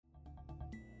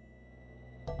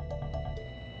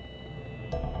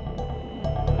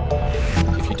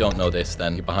don't know this,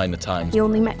 then you're behind the times. The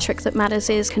only metric that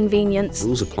matters is convenience.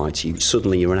 Rules apply to you.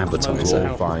 Suddenly you're an advertiser.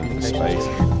 Find space.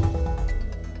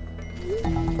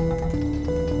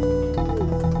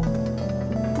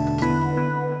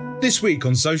 This week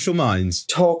on Social Minds.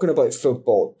 Talking about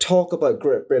football, talk about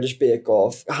Great British Bake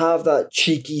Off, have that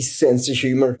cheeky sense of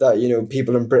humour that,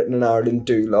 people in Britain and Ireland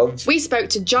do love. We spoke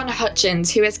to John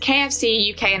Hutchins, who is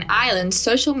KFC UK and Ireland's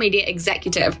social media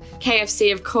executive.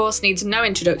 KFC, of course, needs no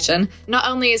introduction. Not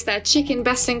only is their chicken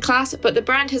best in class, but the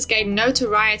brand has gained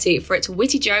notoriety for its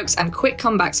witty jokes and quick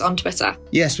comebacks on Twitter.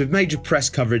 Yes, with major press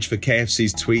coverage for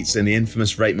KFC's tweets and the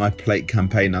infamous Rate My Plate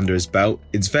campaign under his belt,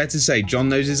 it's fair to say John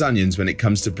knows his onions when it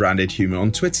comes to branded humour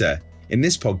on Twitter. In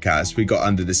this podcast, we got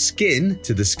under the skin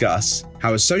to discuss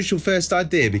how a social-first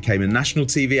idea became a national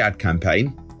TV ad campaign,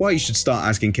 why you should start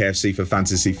asking KFC for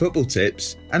fantasy football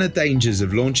tips, and the dangers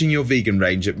of launching your vegan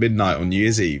range at midnight on New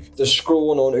Year's Eve. They're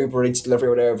scrolling on Uber Eats, delivery,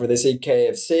 whatever, they see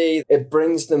KFC, it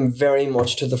brings them very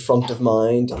much to the front of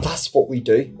mind. That's what we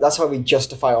do. That's how we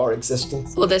justify our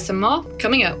existence. Well, there's some more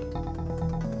coming up.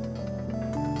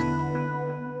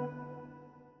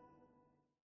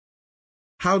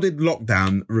 How did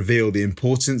lockdown reveal the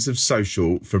importance of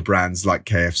social for brands like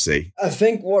KFC? I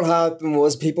think what happened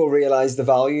was people realised the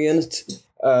value in it.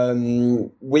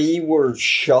 We were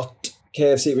shut.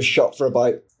 KFC was shut for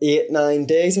about 8-9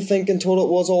 days, I think, in total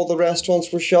it was. All the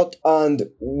restaurants were shut. And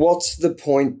what's the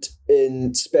point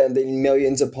in spending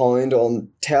millions of pounds on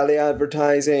telly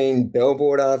advertising,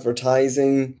 billboard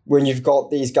advertising, when you've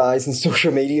got these guys in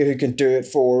social media who can do it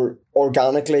for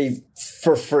organically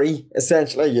for free,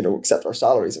 essentially, except our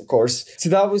salaries, of course. So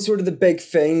that was sort of the big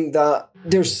thing, that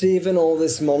they're saving all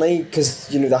this money because,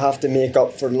 they have to make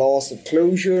up for loss of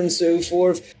closure and so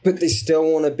forth, but they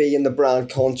still want to be in the brand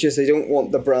conscious. They don't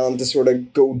want the brand to sort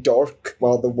of go dark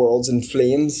while the world's in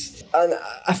flames. And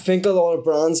I think a lot of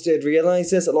brands did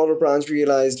realise this. A lot of brands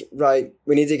realised, right,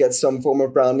 we need to get some form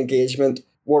of brand engagement.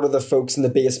 What are the folks in the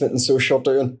basement and social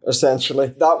doing,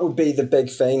 essentially? That would be the big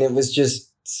thing. It was just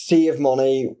save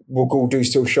money, we'll go do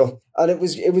social. And it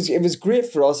was great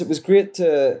for us. It was great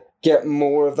to get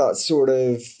more of that sort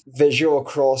of visual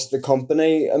across the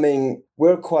company. I mean,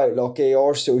 we're quite lucky.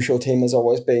 Our social team has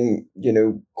always been,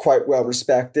 quite well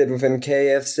respected within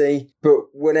KFC.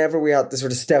 But whenever we had to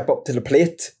sort of step up to the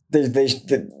plate,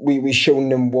 we shown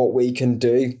them what we can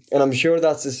do. And I'm sure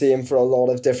that's the same for a lot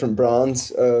of different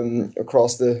brands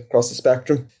across the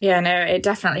spectrum. Yeah, no, it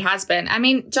definitely has been. I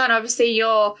mean, John, obviously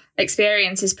your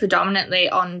experience is predominantly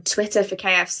on Twitter for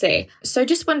KFC. So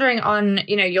just wondering on,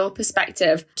 your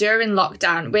perspective during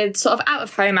lockdown with sort of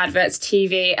out-of-home adverts,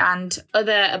 TV and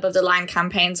other above-the-line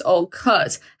campaigns all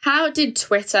cut. How did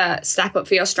Twitter step up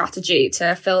for your strategy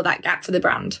to fill that gap for the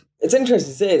brand? It's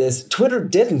interesting to say this. Twitter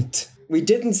didn't. We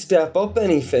didn't step up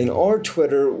anything. Our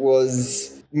Twitter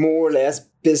was more or less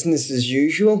business as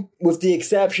usual, with the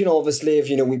exception, obviously,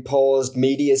 of, we paused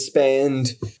media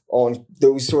spend on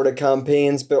those sort of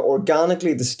campaigns. But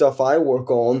organically, the stuff I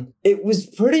work on, it was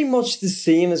pretty much the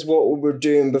same as what we were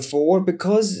doing before,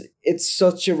 because it's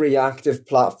such a reactive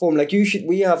platform. Like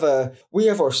we have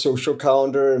our social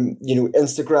calendar, and,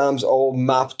 Instagram's all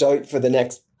mapped out for the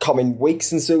next coming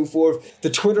weeks and so forth. The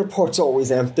Twitter part's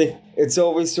always empty. It's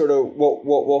always sort of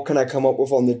what can I come up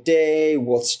with on the day,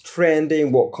 what's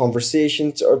trending, what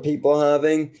conversations are people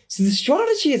having. So the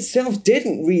strategy itself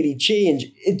didn't really change.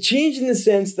 It changed in the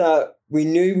sense that we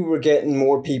knew we were getting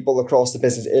more people across the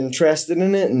business interested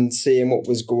in it and seeing what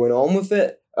was going on with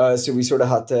it. So we sort of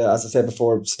had to, as I said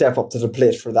before, step up to the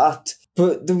plate for that.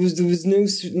 But there was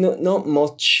not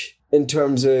much in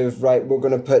terms of, right, we're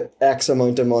going to put X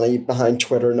amount of money behind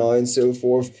Twitter now and so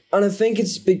forth. And I think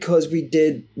it's because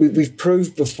we've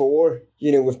proved before,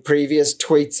 with previous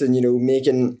tweets and,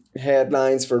 making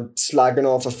headlines for slagging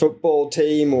off a football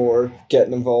team or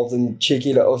getting involved in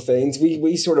cheeky little things.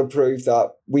 We sort of proved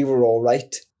that we were all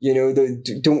right.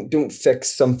 Don't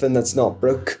fix something that's not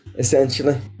broke,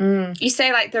 essentially. You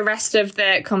say like the rest of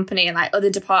the company and like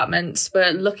other departments were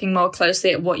looking more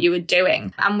closely at what you were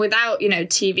doing. And without,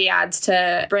 TV ads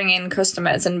to bring in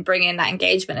customers and bring in that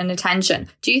engagement and attention,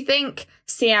 do you think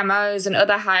CMOs and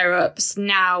other higher ups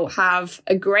now have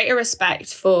a greater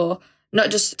respect for not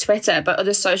just Twitter, but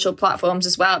other social platforms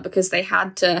as well, because they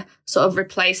had to sort of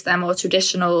replace their more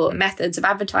traditional methods of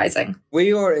advertising?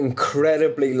 We are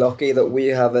incredibly lucky that we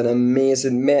have an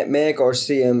amazing Meg, our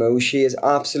CMO. She is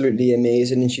absolutely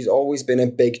amazing, and she's always been a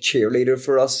big cheerleader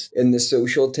for us in the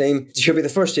social team. She'll be the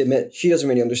first to admit she doesn't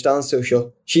really understand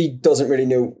social. She doesn't really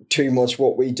know too much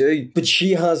what we do, but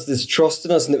she has this trust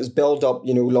in us, and it was built up,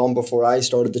 long before I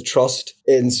started the trust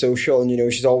in social. And,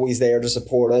 she's always there to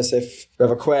support us if we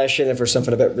have a question, if there's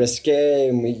something a bit risque,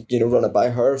 and we, run it by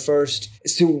her first.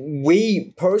 So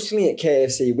we personally at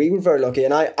KFC, we were very lucky.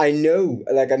 And I know,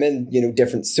 I'm in,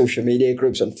 different social media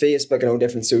groups on Facebook, I know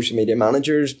different social media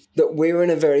managers, that we're in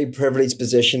a very privileged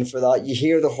position for that. You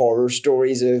hear the horror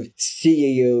stories of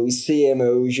CEOs,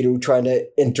 CMOs, trying to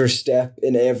interstep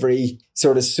in every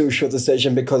sort of social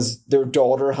decision because their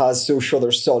daughter has social,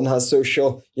 their son has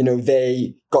social,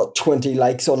 they got 20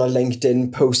 likes on a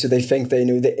LinkedIn post, so they think they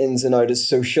know the ins and outs of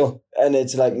social. And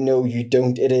it's like, no, you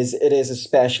don't. It is a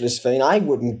specialist thing. I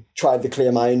wouldn't try to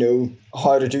claim I know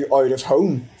how to do out of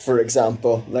home, for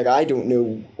example. I don't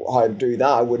know how to do that.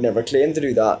 I would never claim to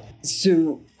do that.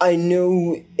 So I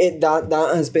know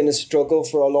that has been a struggle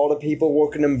for a lot of people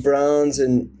working in brands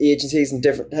and agencies and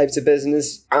different types of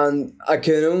business. And I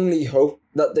can only hope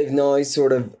that they've now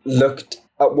sort of looked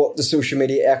at what the social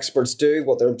media experts do,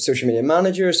 what their social media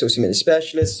managers, social media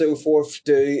specialists, so forth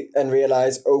do, and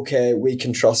realise, okay, we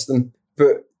can trust them.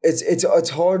 But it's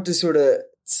hard to sort of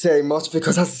say much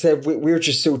because, as I said, we're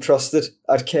just so trusted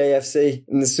at KFC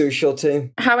in the social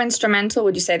team. How instrumental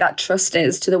would you say that trust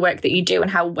is to the work that you do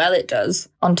and how well it does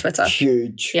on Twitter?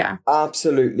 Huge. Yeah.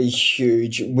 Absolutely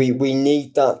huge. We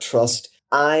need that trust.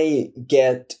 I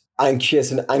get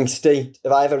anxious and angsty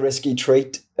if I have a risky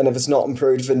treat, and if it's not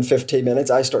improved in 15 minutes,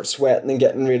 I start sweating and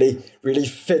getting really, really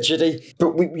fidgety.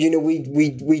 But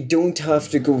we don't have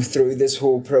to go through this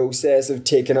whole process of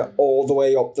taking it all the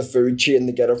way up the food chain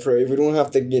to get approved. We don't have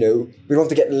to, we don't have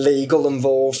to get legal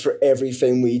involved for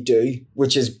everything we do,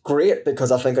 which is great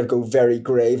because I think I'd go very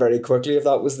grey very quickly if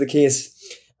that was the case.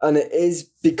 And it is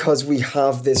because we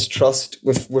have this trust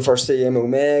with our CMO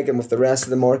Meg and with the rest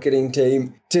of the marketing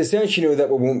team to essentially know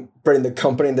that we won't bring the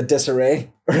company into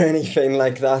disarray or anything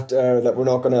like that, that we're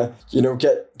not going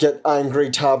to, get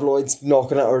angry tabloids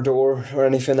knocking at our door or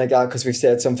anything like that because we've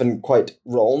said something quite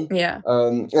wrong. Yeah.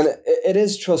 And it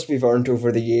is trust we've earned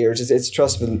over the years. It's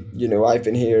trust when, I've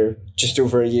been here just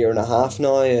over a year and a half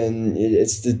now, and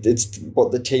it's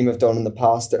what the team have done in the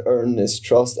past to earn this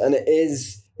trust. And it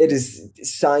is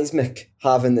seismic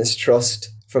having this trust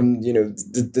from,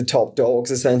 the top dogs,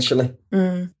 essentially.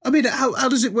 I mean, how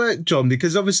does it work, John?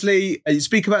 Because obviously you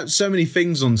speak about so many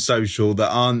things on social that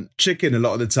aren't chicken a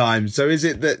lot of the time. So is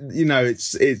it that,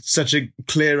 it's such a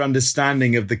clear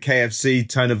understanding of the KFC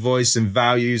tone of voice and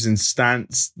values and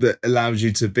stance that allows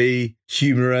you to be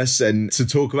humorous and to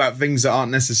talk about things that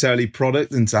aren't necessarily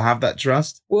product and to have that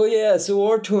trust? Well, yeah, so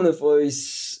our tone of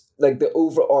voice, the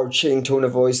overarching tone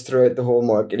of voice throughout the whole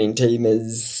marketing team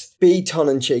is be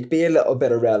tongue-in-cheek, be a little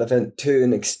bit irrelevant to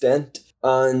an extent.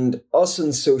 And us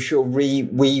on social, we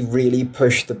really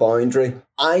push the boundary.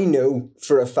 I know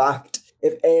for a fact,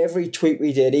 if every tweet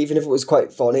we did, even if it was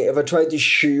quite funny, if I tried to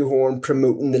shoehorn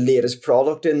promoting the latest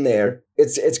product in there,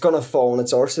 it's going to fall on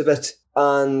its arse a bit.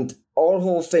 And our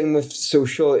whole thing with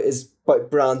social is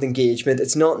about brand engagement.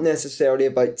 It's not necessarily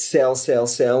about sell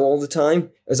all the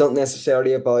time. It's not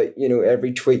necessarily about,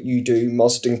 every tweet you do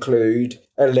must include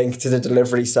a link to the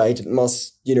delivery site. It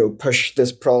must, push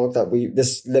this product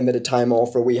this limited time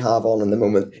offer we have on in the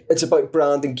moment. It's about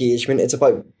brand engagement. It's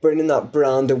about bringing that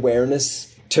brand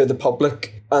awareness to the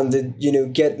public and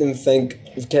get them think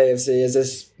of KFC as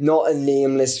this not a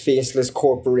nameless, faceless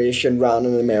corporation ran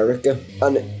in America.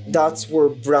 And that's where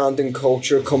brand and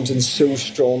culture comes in so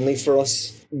strongly for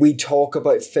us. We talk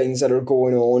about things that are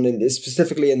going on, and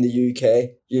specifically in the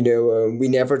UK. We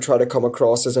never try to come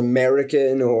across as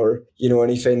American or,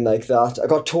 anything like that. I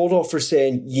got told off for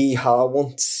saying yeehaw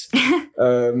once.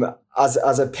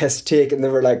 As a piss take, and they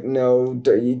were like, no,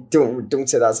 don't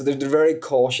say that. So they're very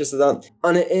cautious of that.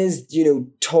 And it is,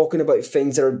 talking about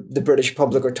things that the British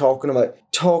public are talking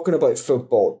about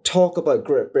football, talk about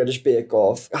Great British Bake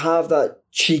Off, have that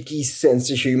cheeky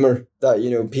sense of humour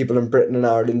that, people in Britain and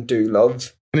Ireland do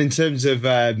love. And in terms of,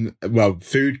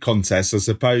 food contests, I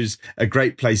suppose a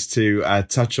great place to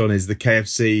touch on is the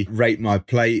KFC Rate My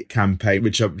Plate campaign,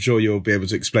 which I'm sure you'll be able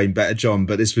to explain better, John.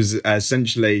 But this was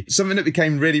essentially something that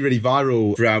became really, really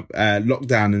viral throughout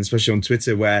lockdown, and especially on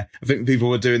Twitter, where I think people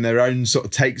were doing their own sort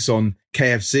of takes on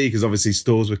KFC because obviously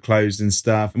stores were closed and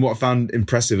stuff. And what I found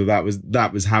impressive about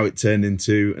that was how it turned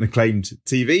into an acclaimed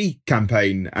TV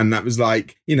campaign. And that was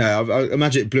like, I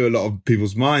imagine it blew a lot of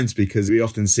people's minds because we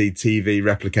often see TV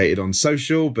replicated on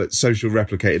social, but social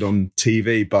replicated on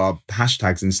TV bar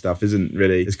hashtags and stuff isn't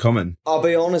really as common. I'll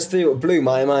be honest with you, it blew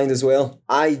my mind as well.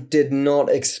 I did not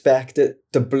expect it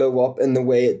to blow up in the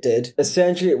way it did.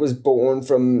 Essentially, it was born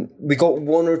from, we got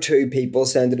one or two people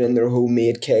sending in their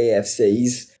homemade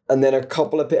KFCs. And then a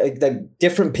couple of like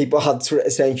different people had sort of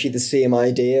essentially the same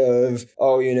idea of,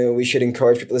 oh, you know, we should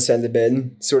encourage people to send them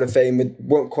in, sort of thing. We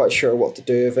weren't quite sure what to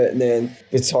do with it. And then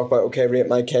we'd talk about, okay, rate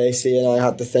my KFC, and I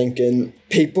had to think, and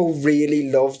people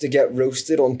really love to get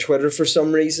roasted on Twitter for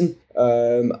some reason.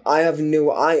 I don't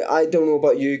know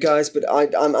about you guys, but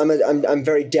I'm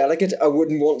very delicate. I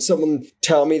wouldn't want someone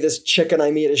tell me this chicken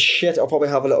I made is shit. I'll probably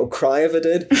have a little cry if I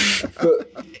did. But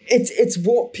it's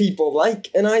what people like,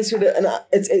 and I'll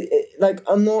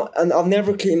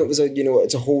never claim it was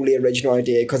it's a wholly original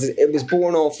idea, because it was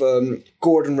born off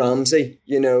Gordon Ramsay.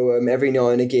 Every now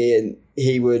and again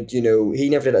he would, he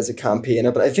never did it as a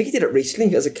campaigner, but I think he did it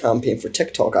recently as a campaign for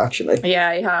TikTok, actually.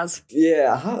 Yeah, he has.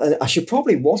 Yeah, I should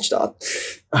probably watch that.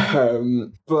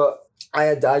 But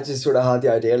I just sort of had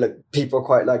the idea, like, people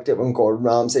quite liked it when Gordon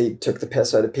Ramsay took the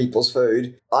piss out of people's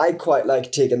food. I quite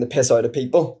like taking the piss out of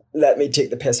people. Let me take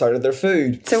the piss out of their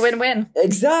food. It's a win-win.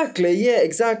 Exactly, yeah,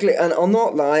 exactly. And I'll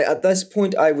not lie, at this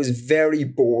point I was very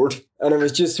bored. And I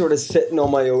was just sort of sitting on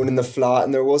my own in the flat,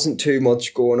 and there wasn't too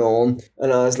much going on.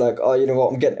 And I was like, oh, you know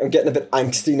what, I'm getting a bit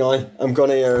angsty now. I'm going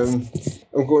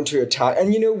to attack.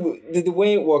 And the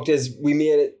way it worked is we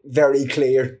made it very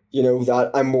clear,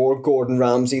 that I'm more Gordon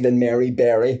Ramsay than Mary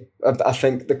Berry. I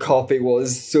think the copy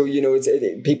was. So,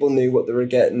 people knew what they were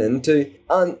getting into.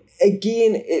 And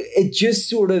again, it just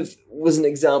sort of was an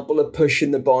example of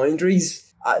pushing the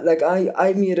boundaries. I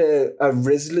made a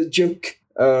Rizla joke,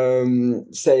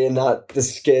 saying that the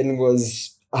skin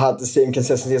had the same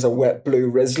consistency as a wet blue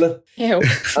Rizla. Ew.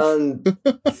 And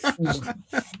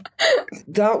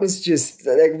that was just,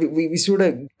 like, we sort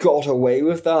of got away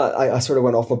with that. I sort of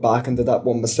went off my back and did that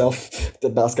one myself.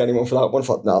 Didn't ask anyone for that one.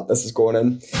 Thought, nah, this is going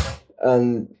in.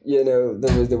 And,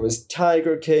 there was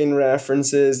Tiger King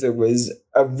references. There was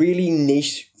a really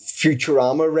niche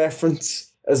Futurama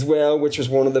reference as well, which was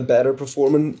one of the better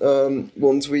performing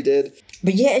ones we did.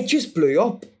 But yeah, it just blew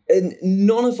up. And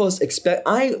none of us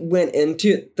I went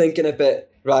into it thinking a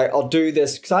bit, right, I'll do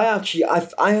this. Because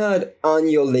I had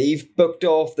annual leave booked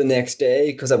off the next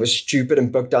day because I was stupid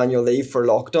and booked annual leave for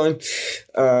lockdown.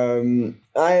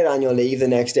 I had annual leave the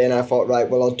next day, and I thought, right,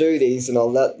 well, I'll do these and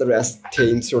I'll let the rest of the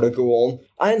team sort of go on.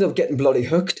 I ended up getting bloody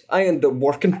hooked. I ended up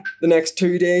working the next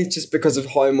 2 days just because of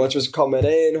how much was coming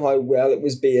in, how well it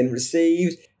was being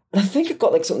received. And I think it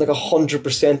got something like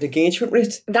 100% engagement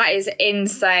rate. That is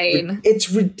insane. It's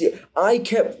ridiculous. I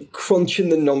kept crunching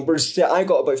the numbers. I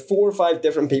got about 4 or 5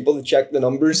 different people to check the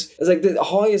numbers. It's like,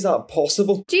 how is that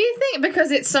possible? Do you think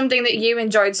because it's something that you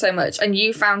enjoyed so much and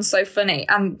you found so funny,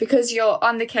 and because you're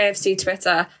on the KFC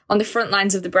Twitter, on the front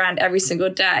lines of the brand every single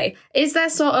day, is there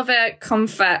sort of a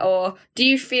comfort, or do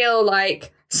you feel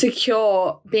like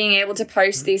secure being able to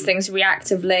post these things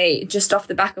reactively just off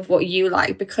the back of what you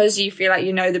like, because you feel like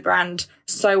you know the brand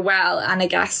so well, and I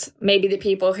guess maybe the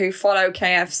people who follow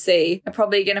KFC are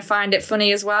probably going to find it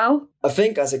funny as well? I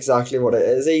think that's exactly what it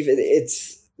is, Eve.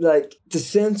 It's like, the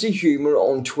sense of humour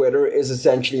on Twitter is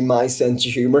essentially my sense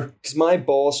of humour. Because my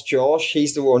boss, Josh,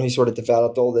 he's the one who sort of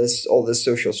developed all this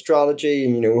social strategy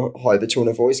and, how the tone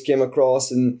of voice came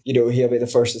across. And, he'll be the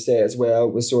first to say as well,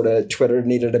 was sort of Twitter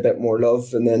needed a bit more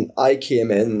love. And then I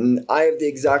came in and I have the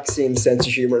exact same sense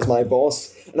of humour as my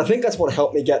boss. And I think that's what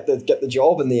helped me get the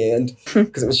job in the end.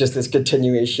 Because it was just this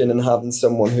continuation and having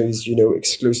someone who's,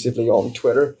 exclusively on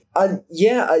Twitter. And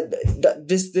yeah,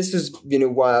 this is,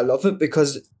 why I love it,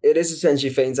 because it is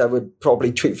essentially things I would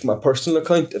probably tweet from my personal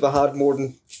account if I had more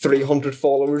than 300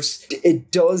 followers.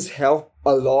 It does help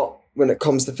a lot when it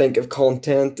comes to think of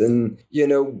content, and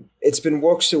it's been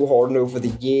worked so hard and over the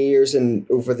years and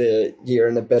over the year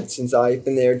and a bit since I've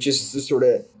been there, just to sort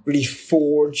of really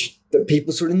forge that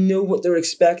people sort of know what they're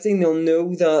expecting. They'll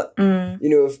know that,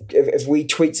 if we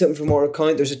tweet something from our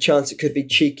account, there's a chance it could be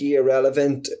cheeky,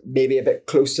 irrelevant, maybe a bit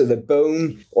close to the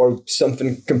bone, or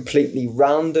something completely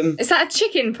random. Is that a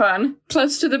chicken pun?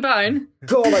 Close to the bone?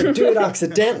 God, I do it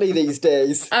accidentally these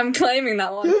days. I'm claiming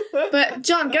that one. But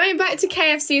John, going back to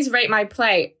KFC's Rate My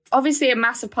Plate, obviously a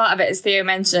massive part of it, as Theo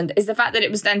mentioned, is the fact that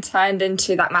it was then turned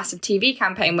into that massive TV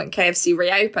campaign when KFC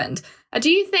reopened. Do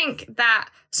you think that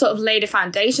sort of laid a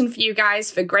foundation for you guys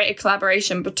for greater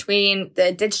collaboration between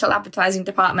the digital advertising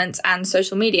departments and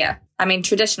social media? I mean,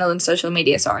 traditional and social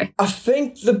media, sorry. I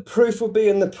think the proof will be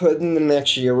in the pudding the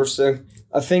next year or so.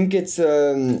 I think it's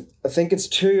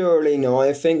too early now.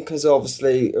 I think because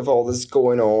obviously of all this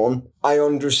going on, I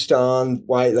understand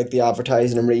why, like, the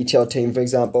advertising and retail team, for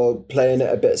example, playing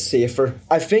it a bit safer.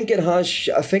 I think it has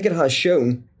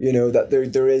shown, that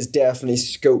there is definitely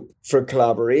scope for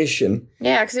collaboration.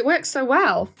 Yeah, because it works so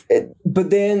well.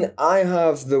 But then I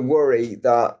have the worry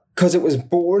that because it was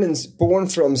born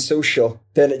from social,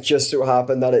 then it just so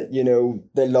happened that it,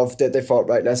 they loved it. They thought,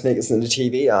 right, let's make it into a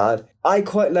TV ad. I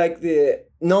quite like the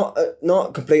not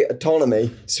complete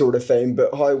autonomy sort of thing,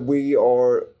 but how we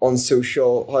are on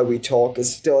social, how we talk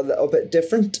is still a little bit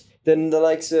different than the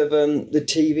likes of the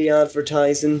TV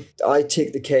advertising. I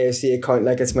take the KFC account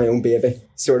like it's my own baby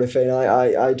sort of thing.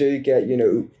 I do get,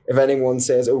 if anyone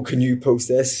says, oh, can you post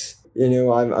this?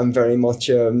 I'm very much,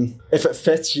 if it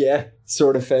fits, yeah,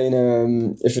 sort of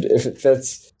thing, if it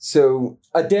fits. So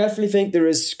I definitely think there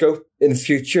is scope in the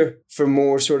future for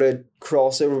more sort of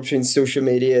crossover between social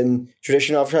media and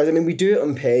traditional advertising. I mean, we do it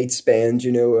on paid spend,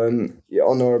 on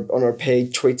our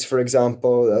paid tweets, for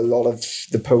example. A lot of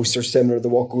the posts are similar to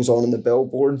what goes on in the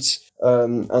billboards,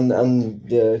 and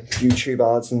the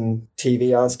YouTube ads and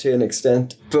TV ads to an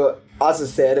extent. But as I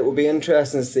said, it will be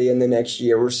interesting to see in the next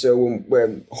year or so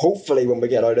when hopefully when we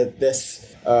get out of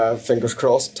this, fingers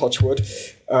crossed, touch wood,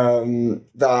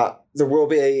 that there will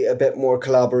be a bit more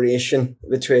collaboration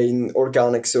between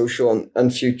organic, social,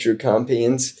 and future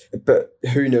campaigns. But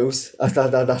who knows?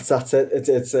 That's it.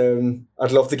 It's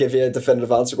I'd love to give you a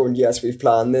definitive answer going, yes, we've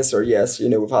planned this, or yes,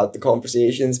 we've had the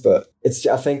conversations. But it's,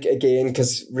 I think, again,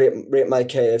 because Rate My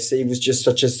KFC was just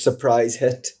such a surprise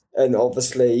hit. And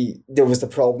obviously there was the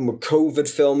problem with COVID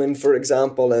filming, for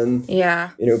example, and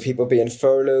people being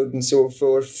furloughed and so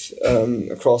forth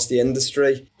across the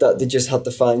industry, that they just had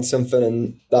to find something,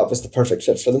 and that was the perfect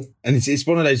fit for them. And it's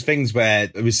one of those things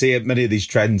where we see many of these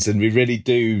trends, and we really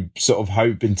do sort of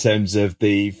hope in terms of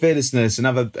the fearlessness and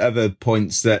other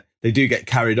points that they do get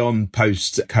carried on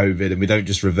post-COVID and we don't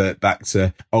just revert back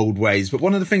to old ways. But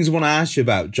one of the things I want to ask you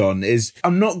about, John, is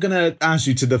I'm not going to ask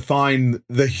you to define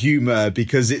the humour,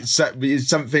 because it's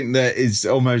something that is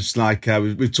almost like,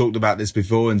 we've talked about this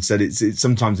before and said it's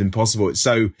sometimes impossible. It's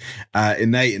so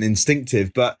innate and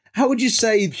instinctive. But how would you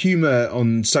say humour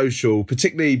on social,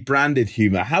 particularly branded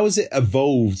humour, how has it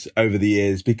evolved over the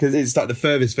years? Because it's like the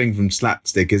furthest thing from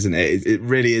slapstick, isn't it? It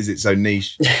really is its own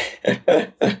niche.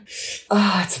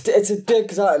 It's a big,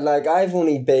 because I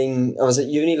was at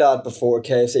uni lad before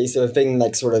KFC, so I've been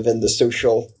like sort of in the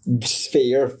social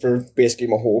sphere for basically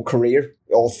my whole career,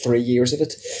 all 3 years of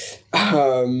it.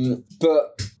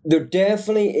 But there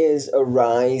definitely is a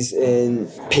rise in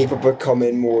people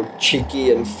becoming more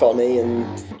cheeky and funny, and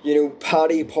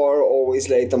Paddy Power always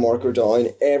laid the marker down.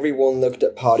 Everyone looked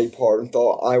at Paddy Power and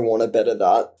thought, I want a bit of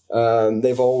that.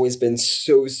 They've always been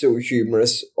so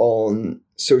humorous on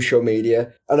social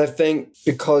media, and I think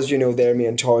because their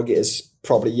main target is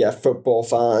probably football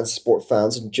fans, sport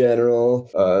fans in general,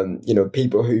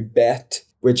 people who bet,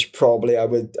 which probably I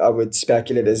would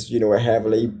speculate is a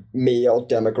heavily male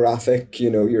demographic,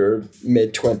 your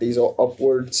mid-20s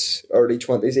upwards, early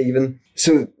 20s even.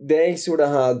 So they sort of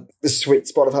had the sweet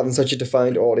spot of having such a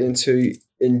defined audience who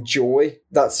enjoy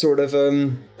that sort of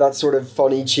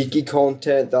funny, cheeky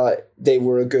content, that they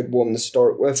were a good one to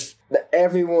start with.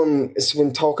 Everyone,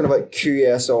 when talking about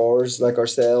QSRs like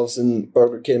ourselves and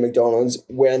Burger King and McDonald's,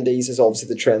 Wendy's is obviously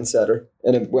the trendsetter,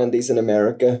 and Wendy's in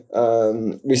America.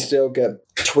 We still get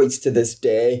tweets to this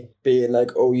day being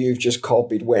like, oh, you've just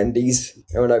copied Wendy's.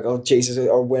 And we're like, oh, Jesus,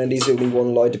 are Wendy's the only one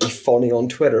allowed to be funny on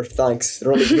Twitter? Thanks. They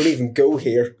don't even go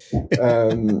here.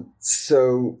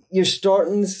 So you're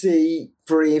starting to see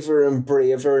braver and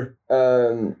braver.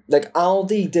 Like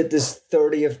Aldi did this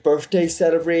 30th birthday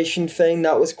celebration thing.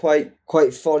 That was quite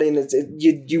funny. And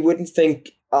you wouldn't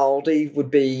think Aldi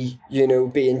would be,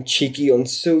 being cheeky on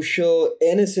social.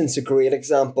 Innocent's a great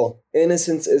example.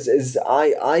 Innocent is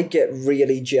I get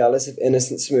really jealous of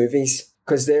Innocent smoothies,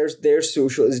 because their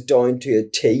social is down to a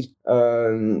T.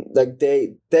 Like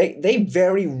they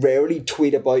very rarely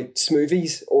tweet about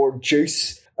smoothies or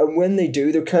juice. And when they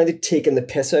do, they're kind of taking the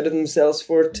piss out of themselves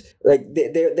for it. Like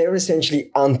they're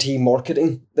essentially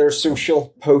anti-marketing their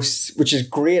social posts, which is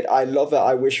great. I love it.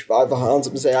 I wish, I have a hands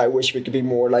up and say I wish we could be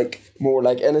more like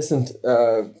Innocent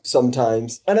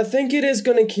sometimes. And I think it is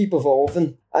going to keep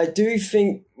evolving. I do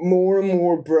think more and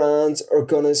more brands are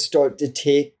going to start to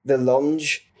take the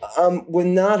lunge.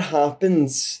 When that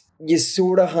happens, you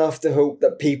sort of have to hope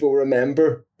that people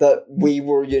remember that we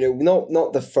were,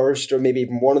 not the first or maybe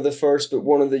even one of the first, but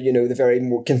one of the, the very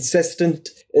more consistent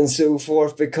and so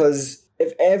forth. Because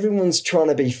if everyone's trying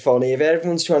to be funny, if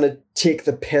everyone's trying to take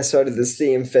the piss out of the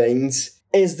same things,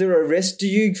 is there a risk, do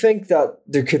you think, that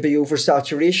there could be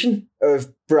oversaturation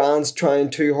of brands trying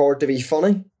too hard to be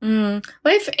funny. Well,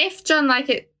 if John,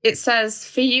 like it says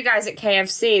for you guys at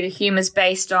KFC, the humour's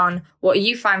based on what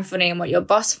you find funny and what your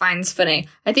boss finds funny.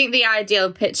 I think the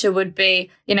ideal picture would be,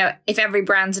 you know, if every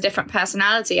brand's a different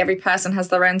personality, every person has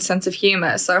their own sense of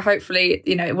humour. So hopefully,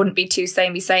 you know, it wouldn't be too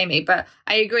samey. But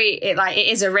I agree, it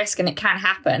is a risk and it can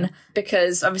happen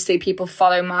because obviously people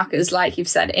follow marketers like you've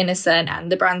said, Innocent,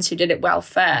 and the brands who did it well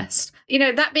first. You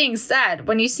know, that being said,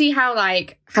 when you see how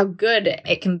good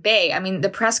it can be, I mean, the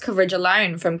press coverage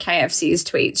alone from KFC's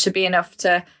tweets should be enough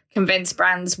to convince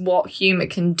brands what humour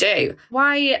can do.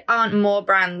 Why aren't more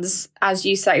brands, as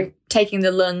you say, taking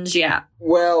the lunge yet?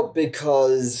 Well,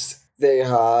 because they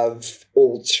have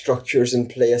old structures in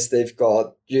place. They've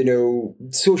got, you know,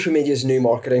 social media is new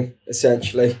marketing,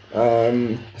 essentially.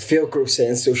 I feel gross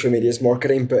saying social media is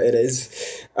marketing, but it is.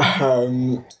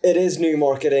 It is new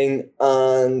marketing,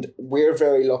 and we're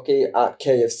very lucky at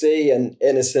KFC, and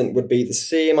Innocent would be the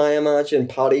same, I imagine.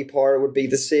 Paddy Power would be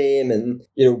the same, and,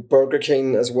 you know, Burger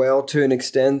King as well, to an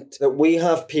extent. That we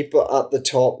have people at the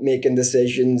top making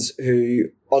decisions who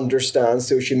understand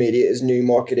social media is new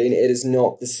marketing. It is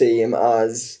not the same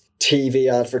as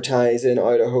TV advertising,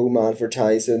 out-of-home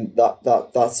advertising,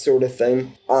 that sort of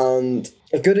thing. And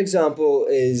a good example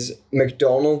is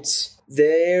McDonald's.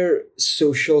 Their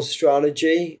social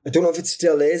strategy, I don't know if it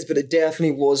still is, but it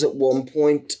definitely was at one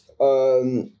point,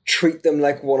 treat them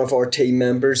like one of our team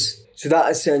members. So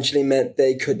that essentially meant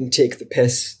they couldn't take the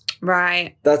piss.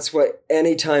 Right. That's why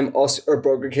anytime us or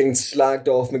Burger King slagged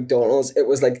off McDonald's, it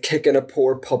was like kicking a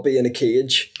poor puppy in a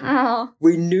cage. Oh.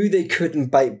 We knew they couldn't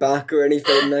bite back or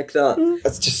anything like that.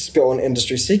 Let's just spill on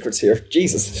industry secrets here.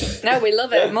 Jesus. No, we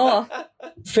love it more.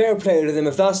 Fair play to them.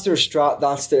 If that's their strat,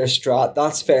 that's their strat.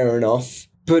 That's fair enough.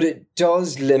 But it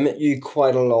does limit you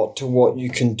quite a lot to what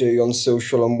you can do on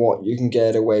social and what you can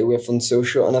get away with on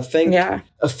social. And I think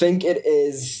it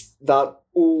is that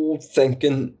old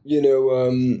thinking, you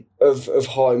know, of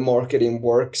how marketing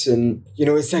works. And, you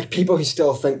know, it's like people who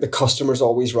still think the customer's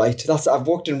always right. I've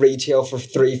worked in retail for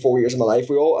 3-4 years of my life.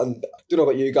 And I don't know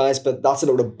about you guys, but that's a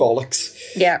load of bollocks.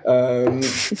 Yeah. And,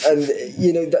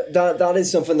 you know, that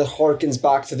is something that harkens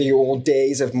back to the old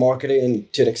days of marketing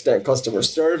and, to an extent, customer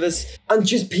service. And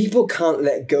just people can't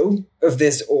let go of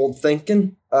this old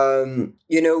thinking.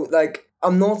 You know, like,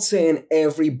 I'm not saying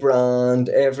every brand,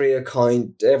 every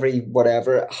account, every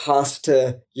whatever has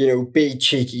to, you know, be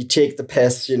cheeky, take the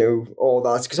piss, you know, all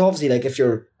that. Because obviously, like, if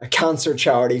you're a cancer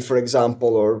charity, for example,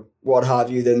 or what have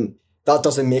you, then that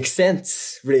doesn't make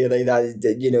sense, really.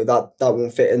 That you know, that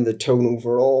won't fit in the tone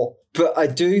overall. But I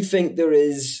do think there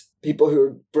is people who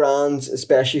are brands,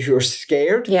 especially who are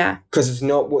scared. Yeah. Because it's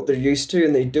not what they're used to,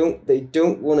 and they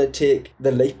don't want to take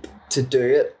the leap to do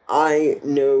it. I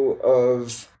know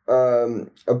of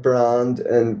a brand,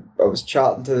 and I was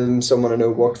chatting to them, someone I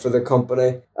know worked for the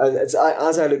company, and it's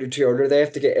as I alluded to earlier, they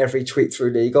have to get every tweet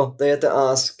through legal. They had to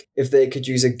ask if they could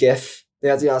use a GIF. They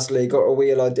had to ask legal, are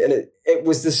we allowed to? And it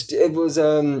was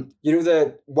you know,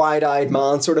 the wide-eyed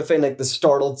man sort of thing, like the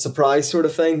startled surprise sort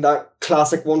of thing, that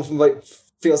classic one from like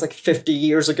feels like 50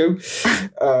 years ago.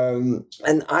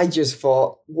 And I just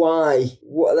thought, why?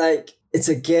 What, like, it's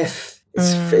a GIF.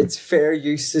 It's fair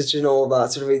usage and all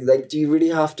that sort of thing. Like, do you really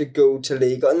have to go to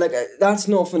legal? And like, that's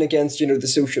nothing against, you know, the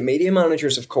social media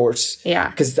managers, of course. Yeah.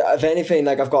 Because if anything,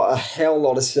 like, I've got a hell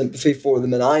lot of sympathy for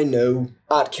them, and I know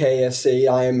at KFC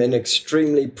I am in an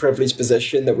extremely privileged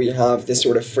position that we have this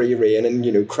sort of free reign and,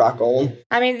 you know, crack on.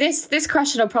 I mean, this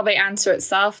question will probably answer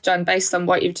itself, John, based on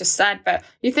what you've just said, but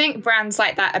you think brands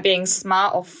like that are being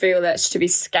smart or foolish to be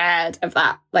scared of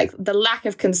that? Like, the lack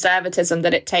of conservatism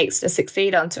that it takes to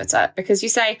succeed on Twitter? Because you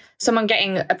say someone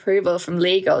getting approval from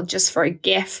legal just for a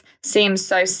GIF seems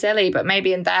so silly, but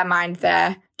maybe in their mind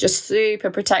they're just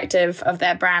super protective of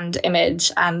their brand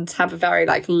image and have a very,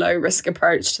 like, low risk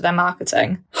approach to their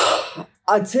marketing.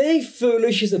 I'd say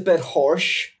foolish is a bit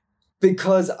harsh,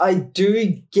 because I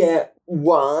do get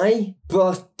why,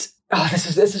 but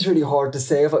this is really hard to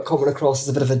say without coming across as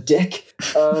a bit of a dick.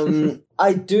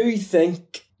 I do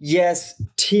think, yes,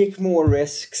 take more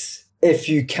risks if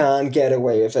you can get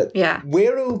away with it. Yeah.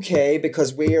 We're okay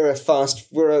because we're a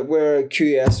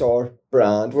QSR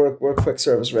brand. We're a quick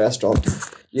service restaurant.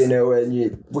 You know,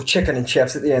 and we're chicken and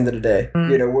chips at the end of the day.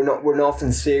 You know, we're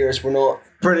nothing serious. We're not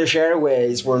British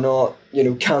Airways. We're not, you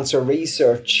know, cancer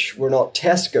research. We're not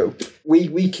Tesco.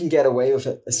 We can get away with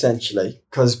it, essentially,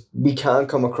 because we can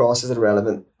come across as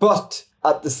irrelevant. But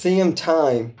at the same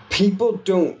time, people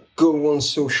don't go on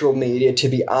social media to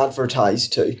be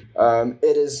advertised to.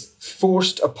 It is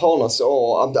forced upon us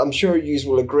all. I'm sure you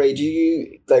will agree. Do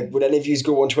you, like, would any of you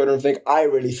go on Twitter and think, I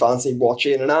really fancy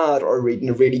watching an ad or reading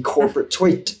a really corporate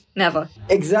tweet? Never.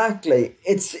 Exactly.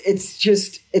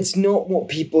 It's not what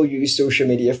people use social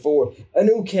media for. And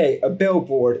okay, a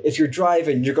billboard, if you're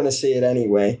driving, you're going to see it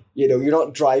anyway. You know, you're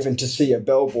not driving to see a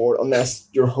billboard unless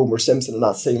you're Homer Simpson and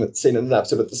not seeing an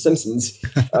episode of The Simpsons.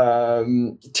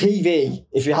 TV,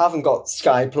 if you haven't got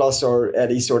Sky Plus or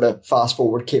any sort of fast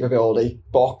forward capability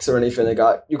box or anything like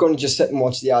that, you're going to just sit and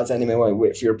watch the ads anyway while you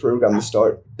wait for your program to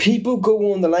start. People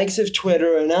go on the likes of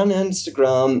Twitter and on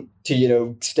Instagram to, you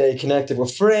know, stay connected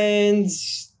with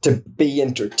friends, to be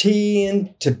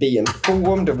entertained, to be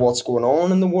informed of what's going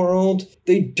on in the world.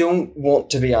 They don't want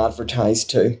to be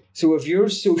advertised to. So if your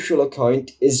social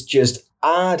account is just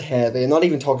ad heavy, not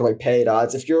even talking about paid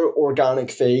ads, if your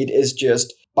organic feed is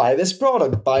just buy this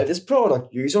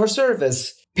product, use our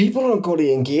service, people aren't going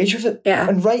to engage with it. Yeah.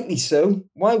 And rightly so.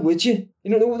 Why would you?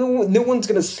 You know, no one's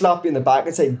going to slap you in the back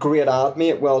and say, great ad,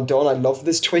 mate, well done, I love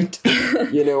this tweet.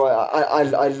 You know,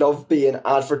 I love being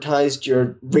advertised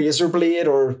your razor blade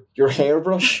or your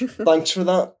hairbrush. Thanks for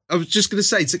that. I was just going to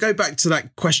say, to go back to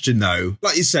that question though,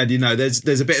 like you said, you know,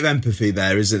 there's a bit of empathy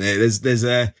there, isn't it? There's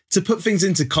to put things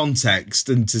into context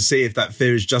and to see if that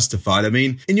fear is justified. I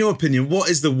mean, in your opinion, what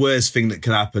is the worst thing that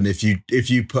could happen if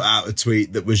you put out a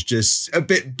tweet that was just a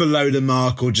bit below the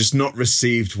mark or just not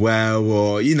received well,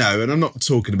 or, you know, and I'm not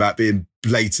talking about being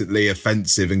blatantly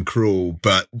offensive and cruel,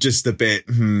 but just a bit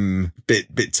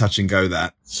touch and go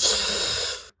that.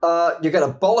 You get a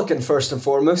bollocking first and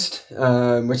foremost,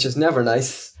 which is never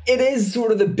nice. It is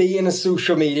sort of the being of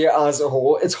social media as a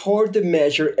whole. It's hard to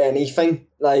measure anything.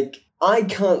 Like, I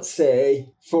can't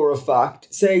say for a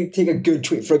fact, take a good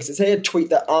tweet, for example, say a tweet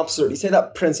that say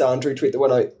that Prince Andrew tweet that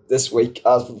went out this week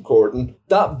as we're recording,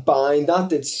 that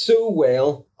did so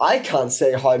well. I can't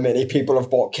say how many people have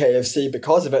bought KFC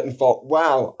because of it and thought,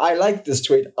 wow, I like this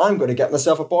tweet, I'm going to get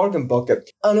myself a bargain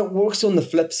bucket. And it works on the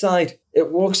flip side.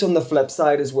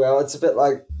 As well. It's a bit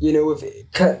like, you know,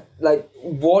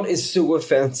 what is so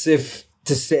offensive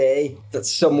to say that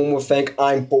someone will think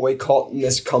I'm boycotting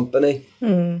this company?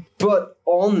 But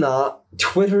on that,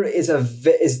 Twitter is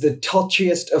the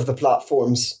touchiest of the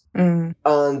platforms. And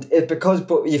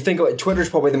but you think about it, Twitter's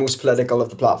probably the most political of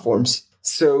the platforms.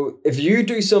 So if you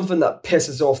do something that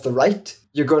pisses off the right,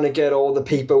 you're going to get all the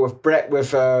people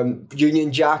with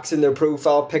Union Jacks in their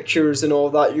profile pictures and all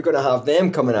that. You're going to have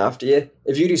them coming after you.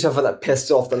 If you do something that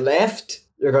pisses off the left,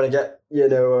 you're going to get, you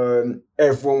know,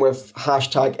 everyone with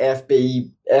hashtag FPB.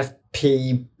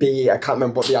 I can't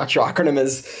remember what the actual acronym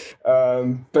is.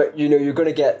 But, you know, you're going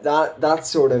to get that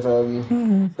sort of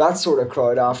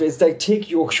crowd after. It's like, take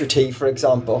Yorkshire Tea, for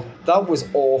example. That was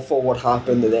awful what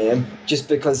happened to them, just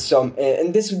because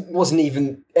and this wasn't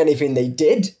even anything they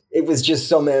did. It was just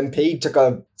some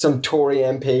Tory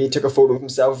MP took a photo of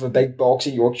himself with a big box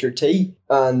of Yorkshire Tea,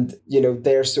 and, you know,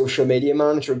 their social media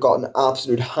manager got an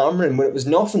absolute hammering when it was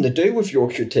nothing to do with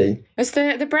Yorkshire Tea. Was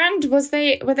the brand, were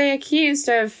they accused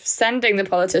of sending the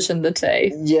politician the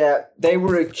tea? Yeah, they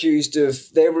were accused of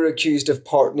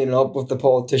partnering up with the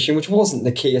politician, which wasn't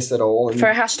the case at all. For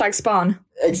a hashtag spawn.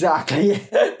 Exactly.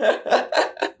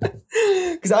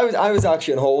 Because I was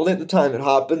actually on holiday at the time it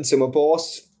happened, so my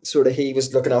boss, he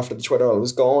was looking after the Twitter while I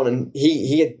was gone, and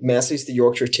he had messaged the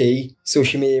Yorkshire Tea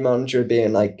social media manager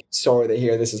being like, sorry to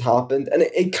hear this has happened. And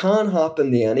it can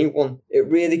happen to anyone. It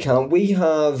really can. We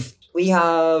have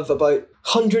about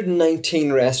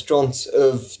 119 restaurants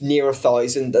of near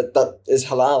 1,000 that is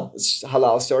halal. It's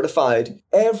halal certified.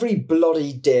 Every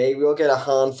bloody day we'll get a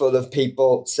handful of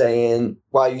people saying,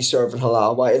 why are you serving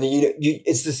halal? Why? And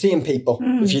it's the same people,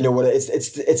 if you know what it is.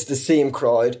 It's the same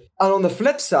crowd. And on the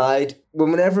flip side,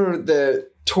 whenever the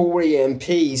Tory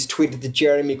MPs tweeted the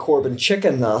Jeremy Corbyn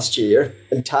chicken last year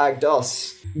and tagged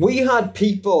us, we had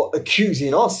people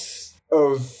accusing us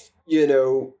of, you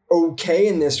know,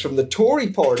 okaying this from the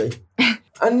Tory party.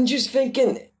 And just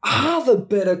thinking, have a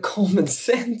bit of common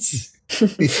sense.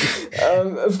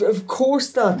 Of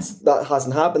course that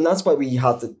hasn't happened. That's why we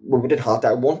had to, well, we didn't have to,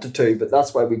 I wanted to, but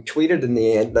that's why we tweeted in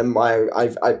the end, and why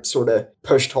I sort of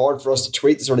pushed hard for us to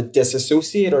tweet to sort of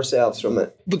disassociate ourselves from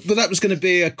it. But that was going to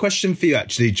be a question for you,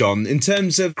 actually, John. In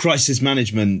terms of crisis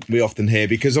management, we often hear,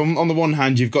 because on the one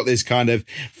hand, you've got this kind of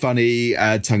funny,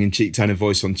 tongue-in-cheek tone of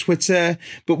voice on Twitter,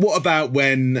 but what about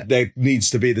when there needs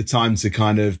to be the time to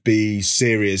kind of be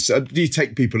serious? Do you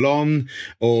take people on,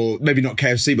 or maybe not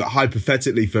KFC, but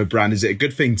hypothetically for a brand, is it a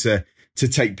good thing to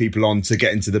take people on to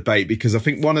get into debate? Because I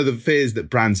think one of the fears that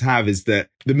brands have is that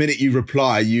the minute you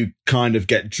reply, you kind of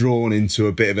get drawn into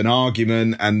a bit of an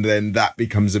argument, and then that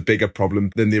becomes a bigger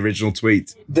problem than the original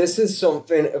tweet. This is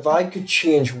something, if I could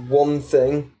change one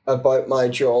thing about my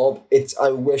job, it's I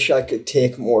wish I could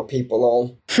take more people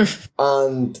on.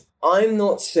 And I'm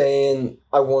not saying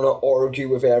I want to argue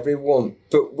with everyone,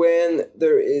 but when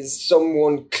there is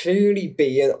someone clearly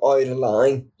being out of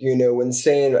line, and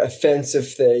saying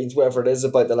offensive things, whether it is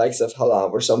about the likes of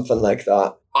halal or something like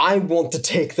that, I want to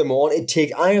take them on.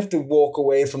 I have to walk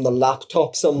away from the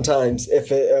laptop sometimes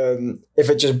if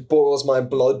it just boils my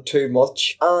blood too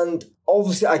much. And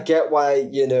obviously, I get why,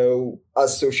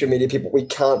 as social media people, we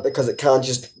can't, because it can't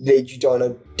just lead you down a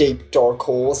deep, dark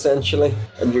hole, essentially.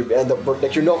 And you end up,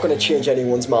 you're not going to change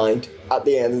anyone's mind. At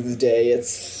the end of the day,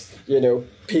 it's,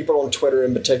 people on Twitter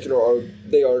in particular,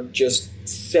 they are just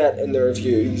set in their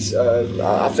views.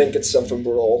 I think it's something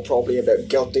we're all probably a bit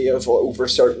guilty of over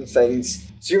certain things.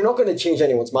 So you're not going to change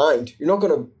anyone's mind. You're not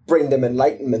going to bring them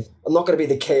enlightenment. I'm not going to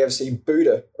be the KFC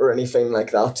Buddha or anything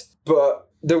like that. But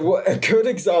a good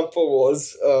example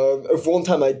was of one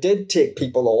time I did take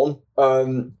people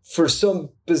on for some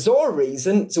bizarre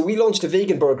reason. So we launched a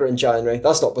vegan burger in January.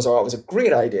 That's not bizarre. It was a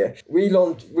great idea. We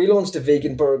launched a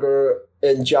vegan burger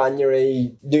in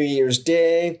January, New Year's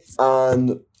Day,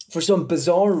 and for some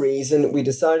bizarre reason, we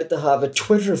decided to have a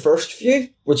Twitter first view,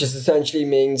 which essentially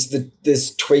means that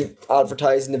this tweet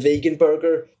advertising the vegan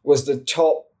burger was the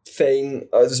top thing,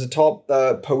 there's a top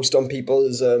post on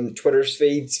people's Twitter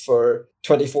feeds for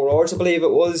 24 hours, I believe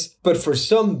it was. But for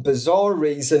some bizarre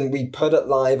reason, we put it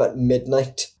live at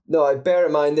midnight. Now, bear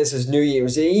in mind, this is New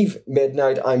Year's Eve,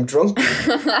 midnight, I'm drunk.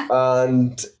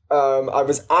 And I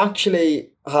was actually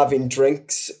having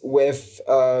drinks with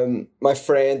my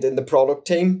friend in the product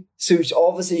team. So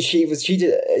obviously she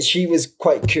was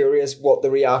quite curious what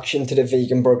the reaction to the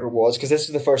vegan burger was, because this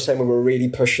was the first time we were really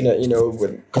pushing it,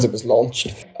 because it was launched.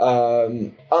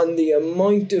 And the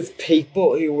amount of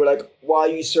people who were like, why are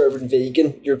you serving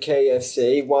vegan? You're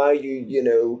KFC. Why are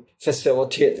you,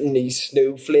 facilitating these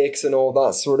snowflakes and all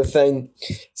that sort of thing?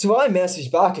 So I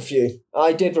messaged back a few.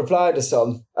 I did reply to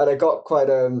some, and I got quite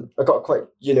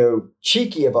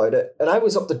cheeky about it. And I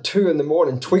was up to 2 a.m.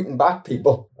 tweeting back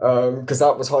people, because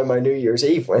that was how my New Year's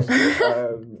Eve went.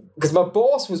 Because my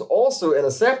boss was also in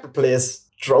a separate place,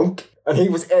 drunk. And he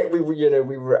was, we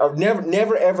were, I've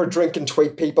never ever drink and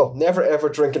tweet people. Never ever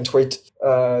drink and tweet.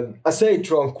 I say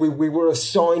drunk, we were of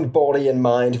sound body and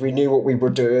mind. We knew what we were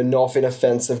doing. Nothing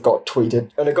offensive got tweeted.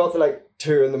 And I got to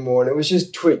 2 a.m. It was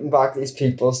just tweeting back these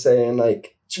people saying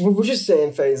we're just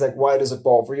saying things like, why does it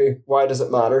bother you? Why does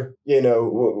it matter?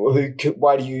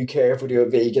 Why do you care if we do a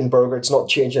vegan burger? It's not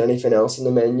changing anything else in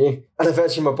the menu. And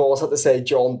eventually my boss had to say,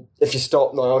 John, if you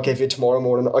stop now, I'll give you tomorrow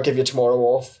morning. I'll give you tomorrow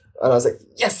off. And I was like,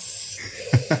 yes!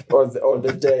 or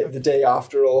the day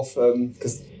after off,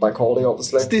 because bank holiday,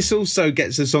 obviously. This also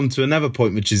gets us on to another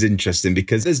point, which is interesting,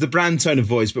 because there's the brand tone of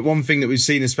voice, but one thing that we've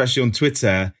seen, especially on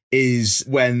Twitter, is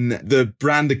when the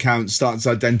brand account starts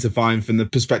identifying from the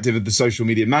perspective of the social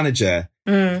media manager.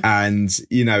 And,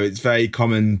 it's very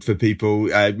common for people,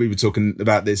 we were talking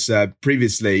about this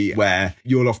previously, where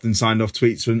you'll often sign off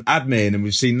tweets from admin, and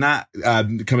we've seen that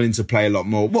coming into play a lot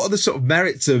more. What are the sort of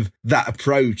merits of that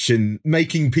approach and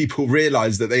making people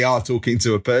realise that they are talking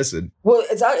to a person? Well,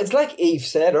 it's like Eve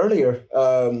said earlier.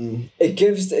 It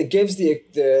gives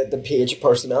the page a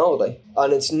personality,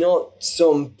 and it's not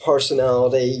some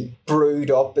personality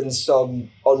brewed up in some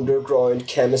underground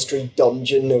chemistry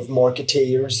dungeon of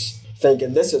marketeers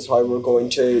thinking this is what we're going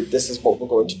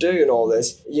to do and all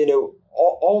this.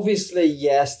 Obviously,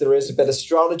 yes, there is a bit of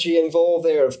strategy involved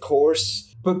there, of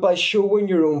course, but by showing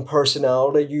your own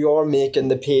personality, you are making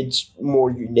the page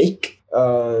more unique.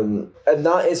 And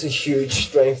that is a huge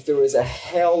strength. There is a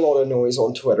hell lot of noise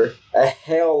on Twitter. A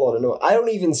hell lot of noise. I don't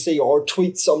even see our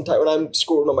tweets sometimes when I'm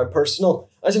scrolling on my personal.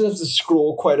 I just have to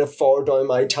scroll quite a far down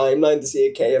my timeline to see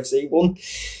a KFC one.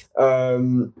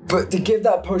 But to give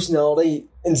that personality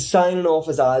and signing off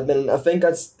as admin, I think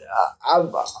that's,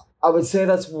 I would say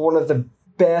that's one of the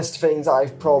best things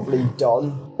I've probably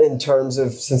done in terms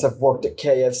of, since I've worked at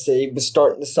KFC, was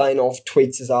starting to sign off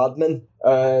tweets as admin.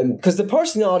 Because the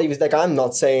personality was I'm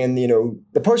not saying,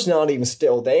 the personality was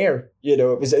still there.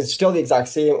 It's still the exact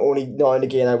same, only now and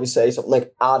again I would say something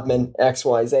like admin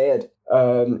XYZ,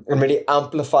 and really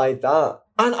amplified that.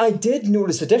 And I did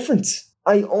notice a difference.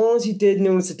 I honestly did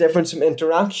notice a difference from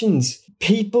interactions.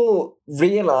 People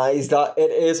realise that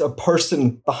it is a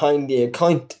person behind the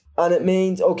account. And it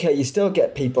means, okay, you still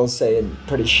get people saying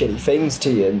pretty shitty things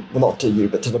to you. Well, not to you,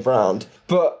 but to the brand.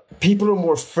 But people are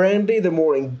more friendly, they're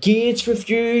more engaged with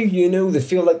you, they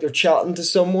feel like they're chatting to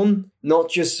someone,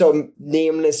 not just some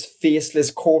nameless,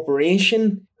 faceless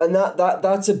corporation. And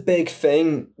that's a big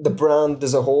thing. The brand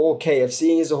as a whole,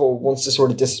 KFC as a whole, wants to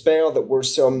sort of dispel that we're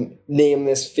some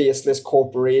nameless, faceless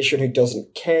corporation who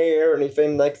doesn't care or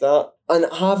anything like that. And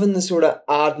having the sort of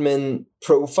admin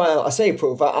profile, I say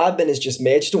profile, admin is just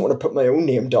me. I just don't want to put my own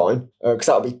name down because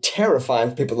that would be terrifying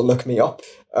for people to look me up.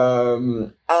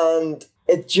 And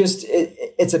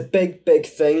it's a big, big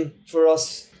thing for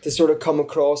us to sort of come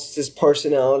across this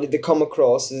personality, to come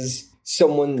across as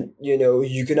someone, you know,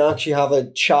 you can actually have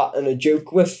a chat and a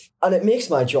joke with. And it makes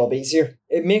my job easier.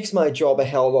 It makes my job a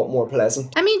hell of a lot more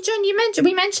pleasant. I mean, John,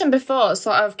 we mentioned before,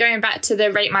 sort of going back to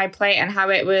the Rate My Plate and how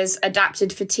it was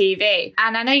adapted for TV.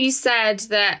 And I know you said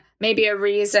that maybe a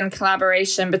reason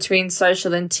collaboration between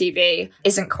social and TV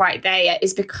isn't quite there yet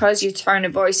is because your tone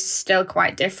of voice is still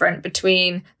quite different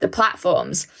between the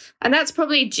platforms. And that's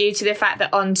probably due to the fact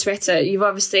that on Twitter, you've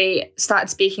obviously started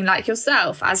speaking like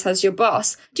yourself, as has your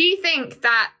boss. Do you think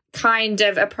that kind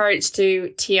of approach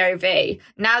to TOV,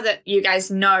 now that you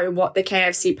guys know what the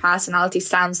KFC personality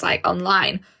sounds like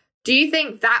online, do you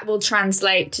think that will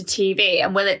translate to TV,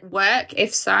 and will it work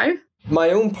if so? My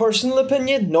own personal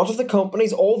opinion, not of the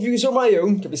company's, all views are my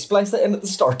own. Can we splice that in at the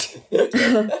start?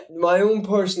 My own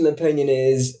personal opinion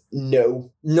is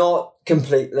no, not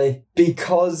completely,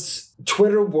 because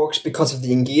Twitter works because of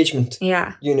the engagement.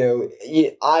 Yeah. You know,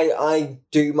 I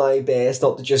do my best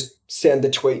not to just send a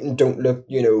tweet and don't look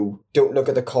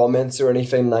at the comments or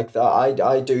anything like that.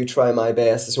 I do try my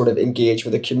best to sort of engage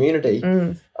with the community.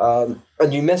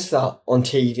 And you miss that on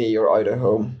TV or out of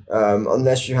home,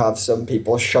 unless you have some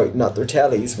people shouting at their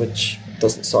tellies, which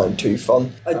doesn't sound too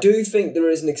fun. I do think there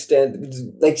is an extent,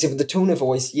 like I said, with the tone of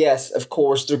voice, yes, of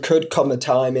course, there could come a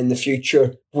time in the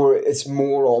future where it's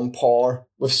more on par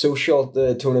with social,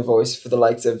 the tone of voice for the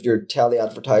likes of your telly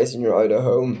advertising, your out of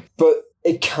home. But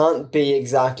it can't be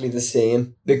exactly the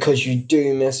same because you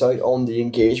do miss out on the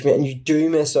engagement and you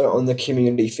do miss out on the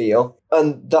community feel.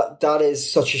 And that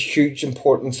is such a huge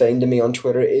important thing to me on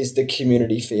Twitter, is the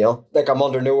community feel. Like, I'm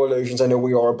under no illusions. I know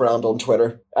we are a brand on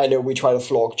Twitter. I know we try to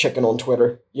flog chicken on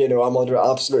Twitter. You know, I'm under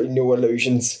absolutely no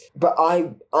illusions. But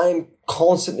I'm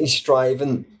constantly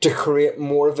striving to create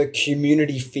more of a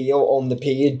community feel on the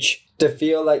page, to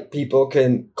feel like people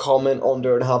can comment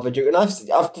under and have a joke. And I've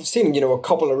seen, you know, a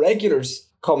couple of regulars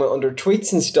comment under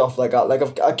tweets and stuff like that.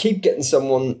 Like, I keep getting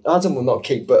someone, I've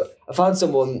had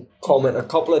someone comment a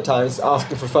couple of times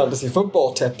asking for fantasy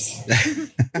football tips.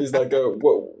 He's like,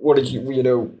 what did you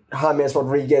know, James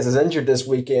Rodriguez is injured this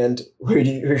weekend.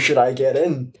 Who should I get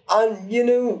in? And, you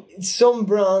know, some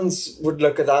brands would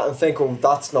look at that and think, oh,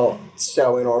 that's not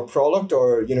selling our product,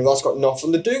 or, you know, that's got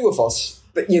nothing to do with us.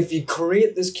 But if you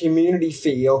create this community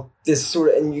feel, this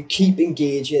sort of, and you keep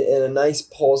engaging in a nice,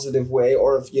 positive way,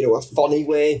 or if, you know, a funny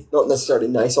way, not necessarily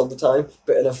nice all the time,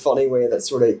 but in a funny way that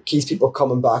sort of keeps people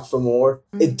coming back for more,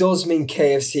 it does mean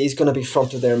KFC is going to be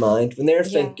front of their mind. When they're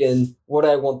thinking, what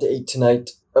I want to eat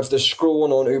tonight, if they're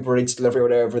scrolling on Uber Eats, delivery, or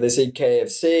whatever, they see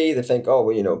KFC, they think, oh,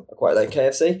 well, you know, I quite like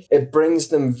KFC. It brings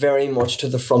them very much to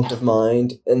the front of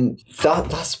mind, and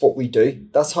that's what we do.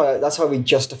 That's how we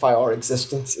justify our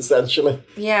existence, essentially.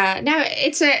 Yeah, no,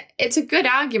 it's a good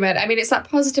argument. I mean, it's that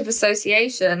positive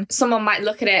association. Someone might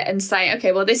look at it and say,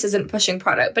 okay, well, this isn't pushing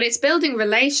product, but it's building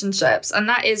relationships, and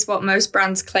that is what most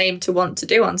brands claim to want to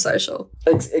do on social.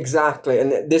 Exactly,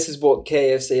 and this is what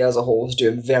KFC as a whole is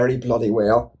doing very bloody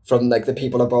well. From like the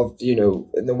people above, you know,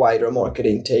 in the wider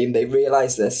marketing team, they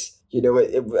realise this. You know,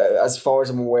 as far as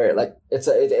I'm aware, like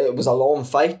it was a long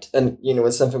fight, and you know,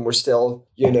 it's something we're still,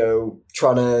 you know,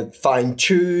 trying to fine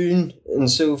tune and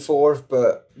so forth.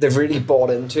 But they've really bought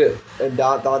into it, and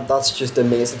that's just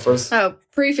amazing for us. Oh,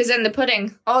 proof is in the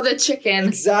pudding, or the chicken.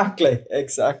 Exactly.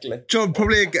 John,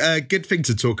 probably a good thing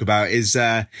to talk about is,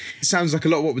 it sounds like a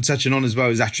lot of what we're touching on as well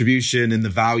is attribution and the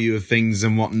value of things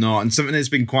and whatnot. And something that's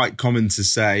been quite common to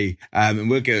say, and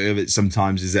we'll get over it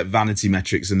sometimes, is that vanity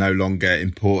metrics are no longer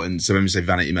important. So when we say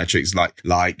vanity metrics, like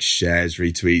likes, shares,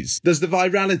 retweets, does the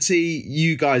virality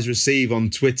you guys receive on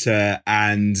Twitter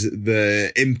and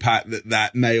the impact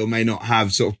that may or may not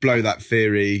have sort of blow that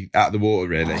theory out of the water,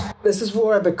 really? This is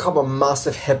where I become a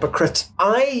massive hypocrite.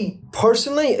 I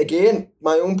personally, again,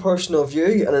 my own personal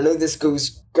view, and I know this going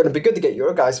to be good to get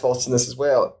your guys' thoughts on this as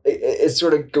well. It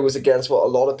sort of goes against what a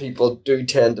lot of people do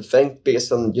tend to think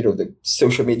based on, you know, the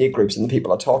social media groups and the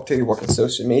people I talk to who work on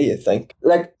social media think.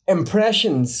 Like,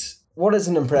 impressions. What is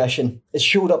an impression? It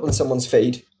showed up on someone's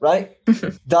feed, right?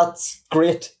 That's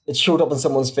great. It showed up on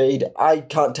someone's feed. I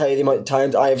can't tell you the amount of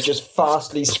times I have just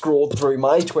fastly scrolled through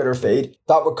my Twitter feed.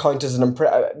 That would count as an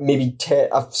impression. Maybe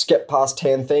I've skipped past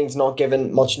 10 things, not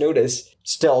given much notice.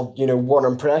 Still, you know, one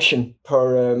impression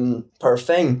per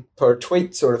thing, per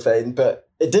tweet sort of thing. But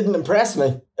it didn't impress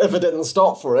me if I didn't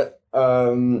stop for it.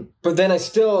 But then I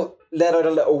still let out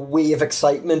a little wave of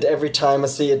excitement every time I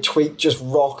see a tweet just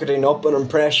rocketing up on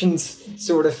impressions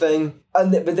sort of thing.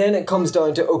 But then it comes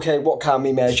down to, okay, what can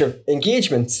we measure?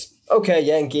 Engagements. Okay,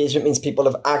 yeah, engagement means people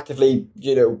have actively,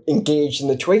 engaged in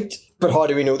the tweet. But how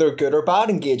do we know they're good or bad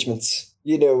engagements?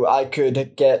 I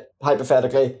could get,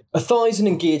 hypothetically, 1,000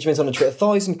 engagements on a tweet,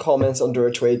 1,000 comments under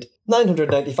a tweet.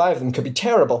 995 of them could be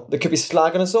terrible. They could be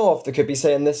slagging us off. They could be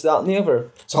saying this, that, and the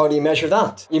other. So how do you measure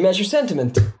that? You measure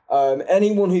sentiment.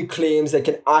 Anyone who claims they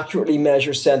can accurately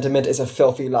measure sentiment is a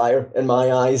filthy liar, in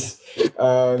my eyes.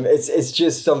 It's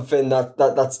just something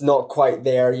that's not quite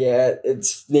there yet. It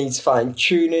needs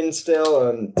fine-tuning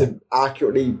still to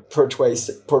accurately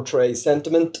portray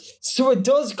sentiment. So it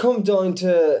does come down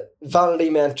to vanity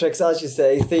metrics, as you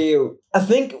say, Theo. I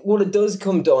think what it does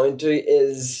come down to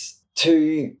is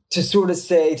to sort of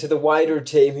say to the wider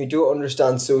team who don't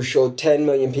understand social, 10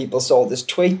 million people saw this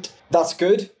tweet. That's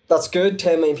good. That's good.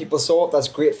 10 million people saw it. That's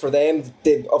great for them.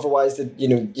 Otherwise,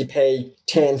 you pay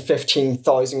 10,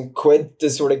 15,000 quid to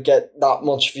sort of get that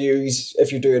much views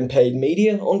if you're doing paid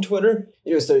media on Twitter.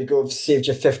 So you go, saved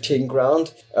you 15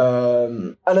 grand.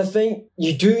 And I think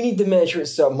you do need to measure it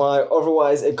somehow.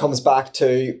 Otherwise, it comes back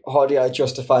to, how do I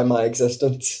justify my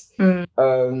existence? And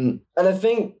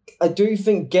I do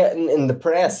think getting in the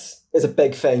press is a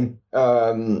big thing.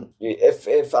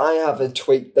 If I have a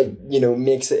tweet that,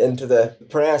 makes it into the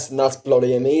press, and that's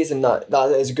bloody amazing,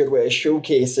 that is a good way to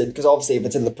showcase it, because obviously if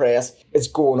it's in the press, it's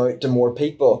going out to more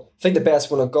people. I think the best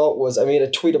one I got was, I made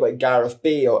a tweet about Gareth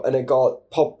Bale, and it got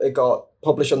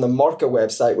published on the Marca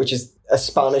website, which is a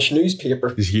Spanish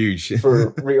newspaper. It's huge.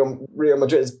 For Real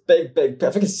Madrid. It's big. I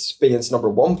think it's Spain's number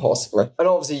one, possibly. And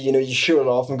obviously, you show it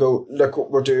off and go, look what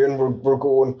we're doing. We're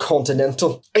going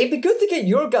continental. It'd be good to get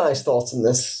your guys' thoughts on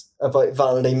this, about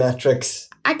vanity metrics.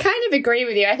 I kind of agree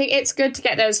with you. I think it's good to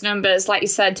get those numbers, like you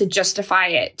said, to justify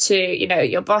it to,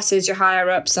 your bosses, your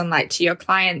higher ups, and to your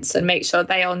clients, and make sure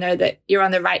they all know that you're on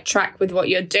the right track with what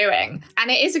you're doing. And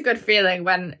it is a good feeling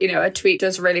when, a tweet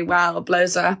does really well,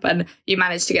 blows up, and you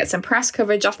manage to get some press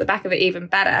coverage off the back of it even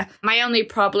better. My only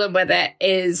problem with it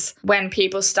is when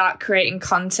people start creating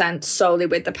content solely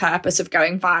with the purpose of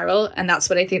going viral. And that's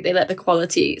when I think they let the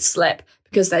quality slip,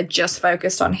 because they're just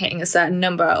focused on hitting a certain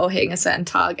number or hitting a certain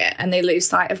target, and they lose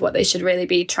sight of what they should really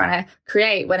be trying to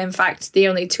create, when in fact the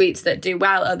only tweets that do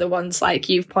well are the ones like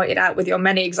you've pointed out with your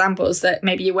many examples that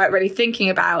maybe you weren't really thinking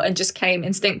about and just came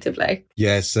instinctively.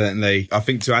 Yeah, certainly. I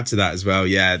think to add to that as well,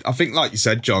 I think like you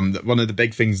said, John, that one of the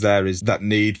big things there is that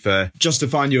need for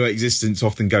justifying your existence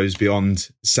often goes beyond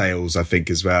sales, I think,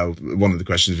 as well. One of the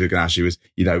questions we were going to ask you was,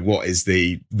 what is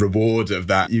the reward of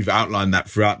that? You've outlined that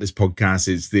throughout this podcast.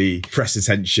 It's the press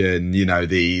attention,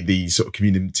 the sort of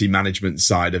community management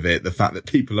side of it, the fact that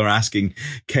people are asking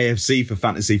KFC for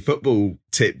fantasy football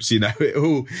tips, it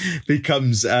all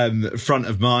becomes front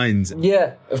of mind.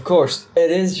 Yeah, of course. It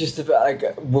is just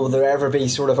about, will there ever be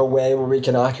sort of a way where we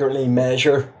can accurately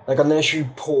measure, unless you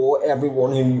poll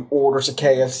everyone who orders a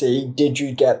KFC, did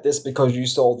you get this because you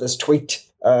saw this tweet?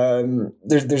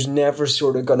 There's never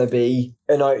sort of going to be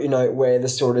an out-and-out way to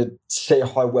sort of say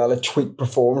how well a tweet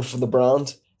performed for the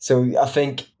brand. So I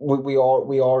think we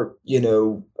are,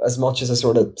 as much as I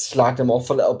sort of slagged them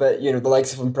off a little bit, the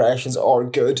likes of impressions are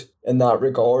good in that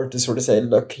regard, to sort of say,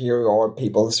 look, here are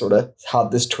people sort of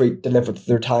had this tweet delivered to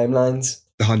their timelines.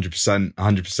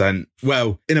 100%.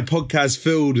 Well, in a podcast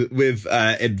filled with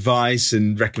advice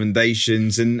and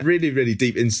recommendations and really, really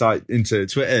deep insight into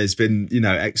Twitter, it's been,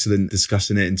 excellent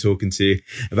discussing it and talking to you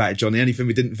about it, John. The only thing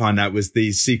we didn't find out was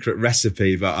the secret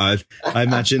recipe, but I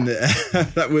imagine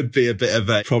that that would be a bit of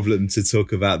a problem to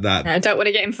talk about that. I don't want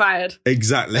to get him fired.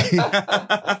 Exactly.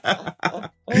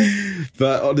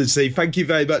 But honestly, thank you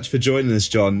very much for joining us,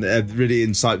 John. A really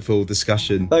insightful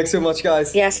discussion. Thanks so much,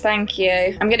 guys. Yes, thank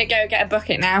you. I'm going to go get a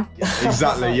bucket now.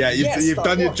 Exactly, yeah. You've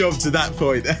done your job to that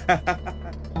point.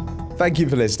 Thank you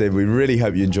for listening. We really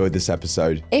hope you enjoyed this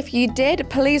episode. If you did,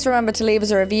 please remember to leave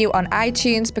us a review on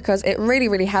iTunes, because it really,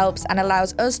 really helps and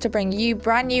allows us to bring you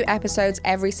brand new episodes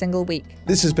every single week.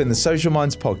 This has been the Social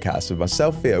Minds Podcast with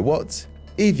myself, Theo Watts,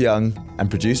 Eve Young, and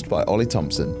produced by Ollie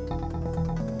Thompson.